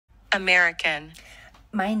American.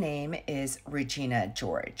 My name is Regina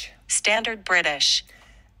George. Standard British.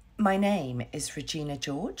 My name is Regina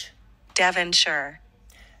George. Devonshire.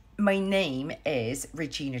 My name is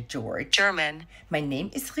Regina George. German. My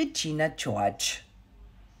name is Regina George.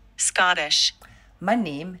 Scottish. My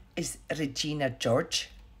name is Regina George.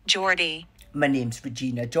 Geordie. My name's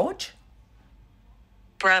Regina George.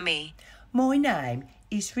 Brummie. My name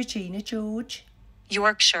is Regina George.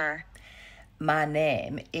 Yorkshire. My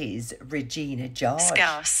name is Regina George.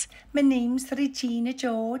 Scouse. My name's Regina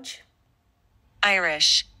George.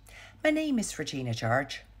 Irish. My name is Regina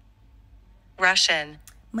George. Russian.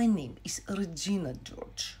 My name is Regina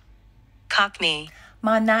George. Cockney.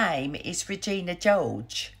 My name is Regina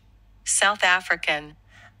George. South African.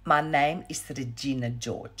 My name is Regina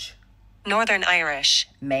George. Northern Irish.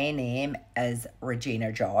 My name is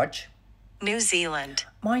Regina George. New Zealand.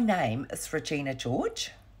 My name is Regina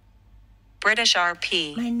George. British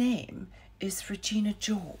RP. My name is Regina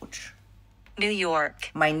George. New York.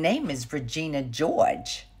 My name is Regina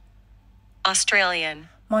George. Australian.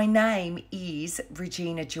 My name is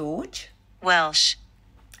Regina George. Welsh.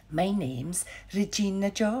 My name's Regina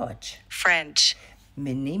George. French.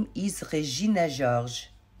 My name is Regina George.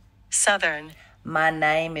 Southern. My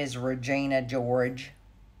name is Regina George.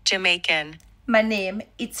 Jamaican. My name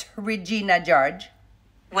is Regina George.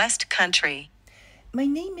 West Country. My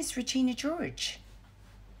name is Regina George.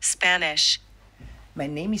 Spanish. My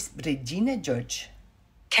name is Regina George.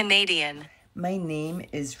 Canadian. My name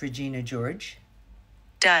is Regina George.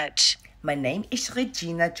 Dutch. My name is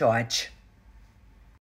Regina George.